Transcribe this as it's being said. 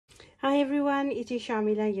Hi everyone, it is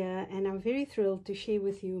Shamila here and I'm very thrilled to share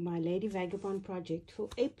with you my Lady Vagabond project for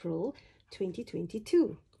April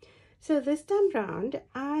 2022. So this time round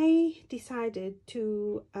I decided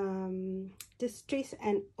to distress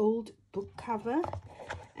an old book cover,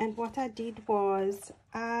 and what I did was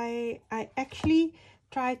I actually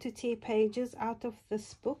tried to tear pages out of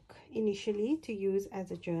this book initially to use as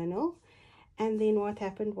a journal, and then what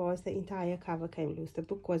happened was the entire cover came loose. The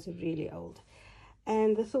book was really old.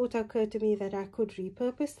 And the thought occurred to me that I could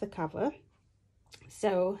repurpose the cover.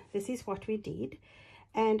 So this is what we did.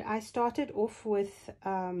 And I started off with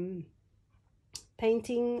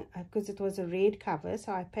painting, because it was a red cover.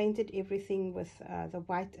 So I painted everything with the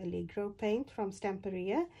white Allegro paint from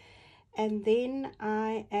Stamperia. And then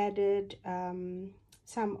I added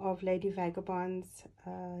some of Lady Vagabond's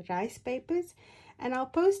rice papers. And I'll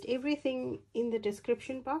post everything in the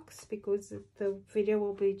description box because the video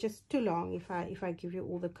will be just too long if I give you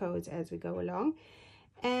all the codes as we go along.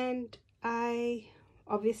 And I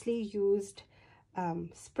obviously used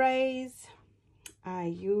sprays. I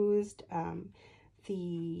used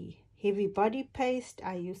the heavy body paste.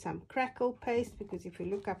 I used some crackle paste because if you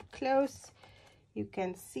look up close, you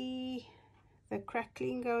can see the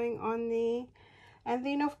crackling going on there. And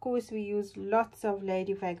then of course we use lots of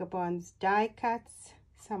Lady Vagabond's die cuts,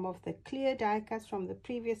 some of the clear die cuts from the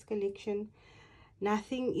previous collection.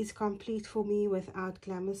 Nothing is complete for me without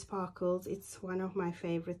Glamour sparkles. It's one of my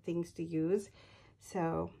favorite things to use.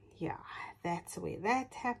 So yeah, that's where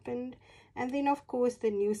that happened. And then of course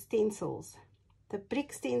the new stencils. The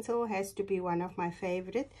brick stencil has to be one of my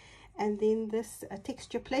favorite. And then this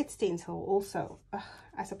texture plate stencil also.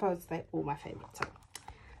 I suppose they're all my favorite. So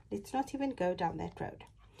let's not even go down that road.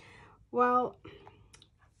 Well,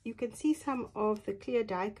 you can see some of the clear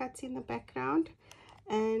die cuts in the background,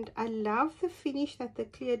 and I love the finish that the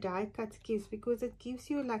clear die cuts gives because it gives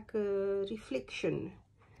you like a reflection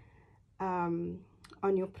on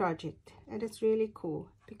your project, and it's really cool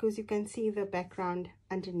because you can see the background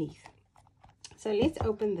underneath. So let's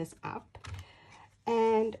open this up,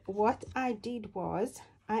 and what I did was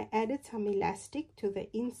I added some elastic to the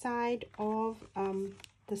inside of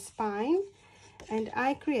the spine, and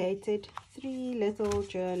I created 3 little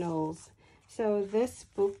journals. So this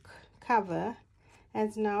book cover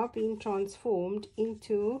has now been transformed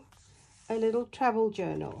into a little travel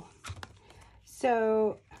journal.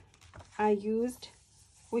 So I used,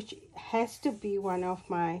 which has to be one of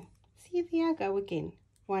my, see there I go again,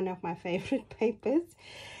 one of my favorite papers.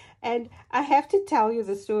 And I have to tell you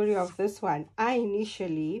the story of this one. I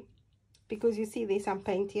initially, because you see there's some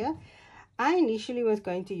paint here, I initially was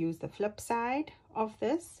going to use the flip side of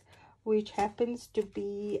this, which happens to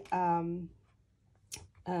be, I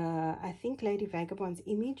think Lady Vagabond's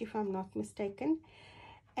image, if I'm not mistaken.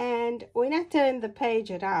 And when I turned the page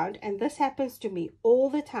around, and this happens to me all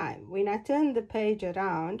the time, when I turn the page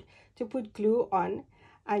around to put glue on,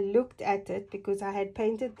 I looked at it because I had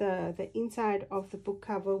painted the inside of the book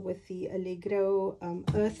cover with the Allegro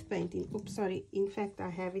earth painting. Oops, sorry. In fact, I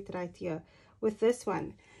have it right here with this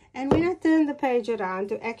one. And when I turned the page around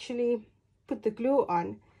to actually put the glue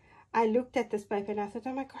on, I looked at this paper and I thought,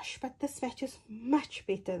 oh my gosh, but this matches much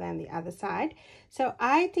better than the other side. So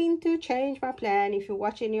I tend to change my plan. If you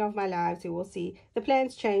watch any of my lives, you will see the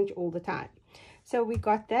plans change all the time. So we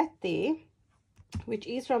got that there, which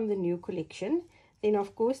is from the new collection. Then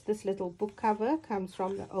of course this little book cover comes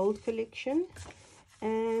from the old collection.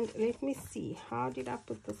 And let me see, how did I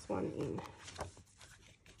put this one in?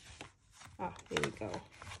 Ah, there we go.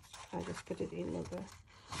 I just put it in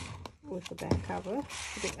with the back cover.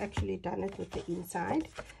 I've actually done it with the inside.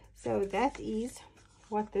 So that is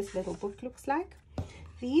what this little book looks like.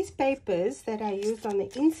 These papers that I used on the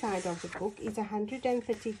inside of the book is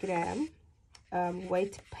 130 gram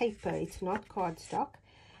weight paper. It's not cardstock.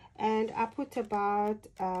 And I put about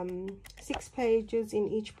 6 pages in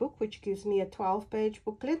each book, which gives me a 12-page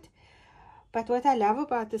booklet. But what I love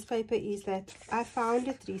about this paper is that I found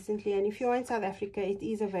it recently, and if you're in South Africa, it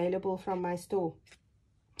is available from my store.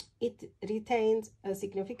 It retains a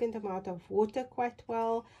significant amount of water quite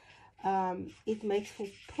well. It makes for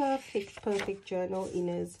perfect journal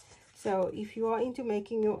inners. So if you are into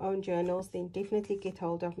making your own journals, then definitely get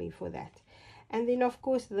hold of me for that. And then of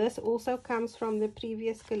course this also comes from the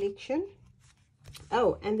previous collection.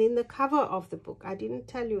 Oh, and then the cover of the book, I didn't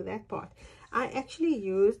tell you that part. I actually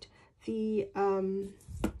used the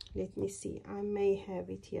let me see, I may have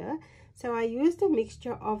it here. So I used a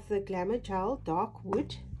mixture of the Glamour gel dark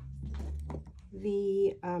wood,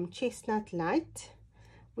 the chestnut light,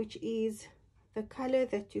 which is the color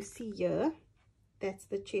that you see here. That's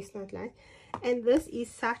the chestnut light. And this is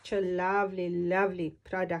such a lovely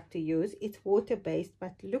product to use. It's water-based,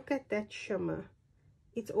 but look at that shimmer.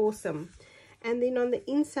 It's awesome. And then on the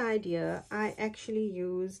inside here, I actually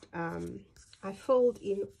used I filled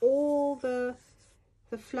in all the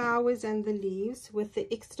flowers and the leaves with the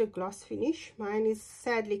extra gloss finish. Mine is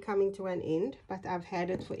sadly coming to an end, but I've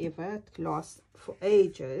had it forever. It lasts for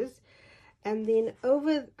ages. And then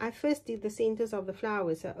I first did the centers of the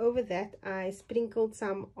flowers, so over that I sprinkled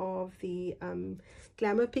some of the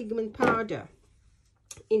Glamour pigment powder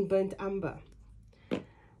in burnt umber.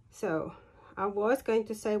 So I was going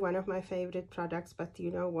to say one of my favorite products, but you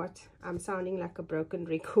know what, I'm sounding like a broken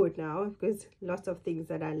record now because lots of things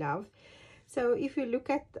that I love. So if you look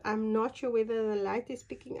at, I'm not sure whether the light is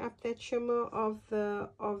picking up that shimmer of the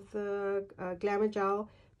Glamour gel,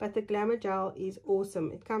 but the Glamour gel is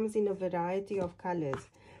awesome. It comes in a variety of colors.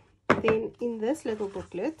 Then in this little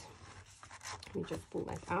booklet, let me just pull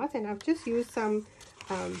that out, and I've just used some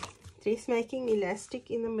dressmaking elastic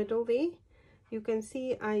in the middle there. You can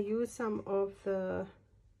see I use some of the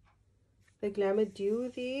Glamour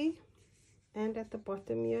Dew there and at the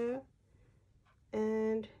bottom here,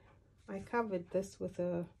 and I covered this with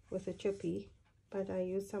a chippy, but I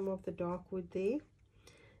used some of the dark wood there,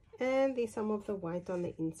 and there's some of the white on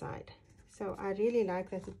the inside. So I really like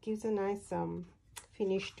that. It gives a nice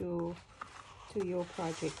finish to your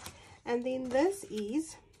project. And then this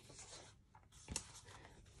is,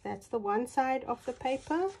 that's the one side of the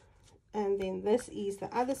paper, and then this is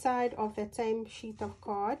the other side of that same sheet of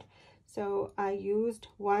card. So I used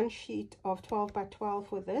one sheet of 12 by 12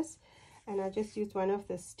 for this, and I just used one of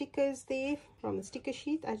the stickers there from the sticker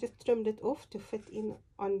sheet. I just trimmed it off to fit in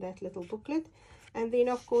on that little booklet. And then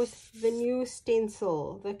of course the new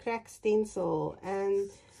stencil, the crack stencil,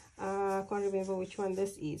 and I can't remember which one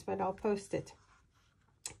this is, but I'll post it.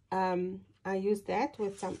 I used that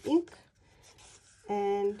with some ink,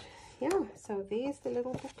 and yeah, so there's the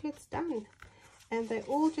little booklets done, and they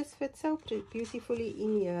all just fit so beautifully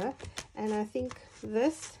in here. And I think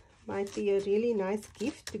this might be a really nice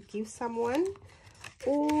gift to give someone,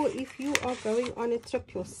 or if you are going on a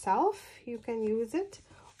trip yourself, you can use it.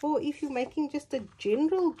 Or if you're making just a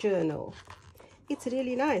general journal, it's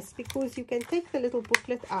really nice because you can take the little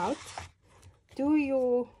booklet out, do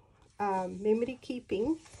your memory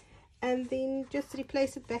keeping, and then just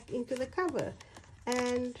replace it back into the cover.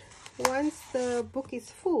 And once the book is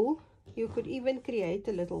full, you could even create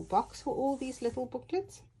a little box for all these little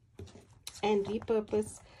booklets and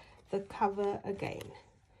repurpose the cover again.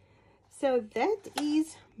 So that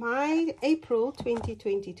is my April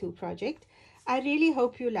 2022 project. I really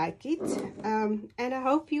hope you like it, and I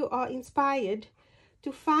hope you are inspired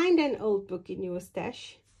to find an old book in your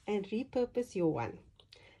stash and repurpose your one.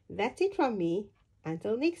 That's it from me.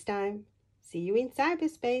 Until next time, see you in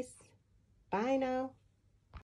cyberspace. Bye now.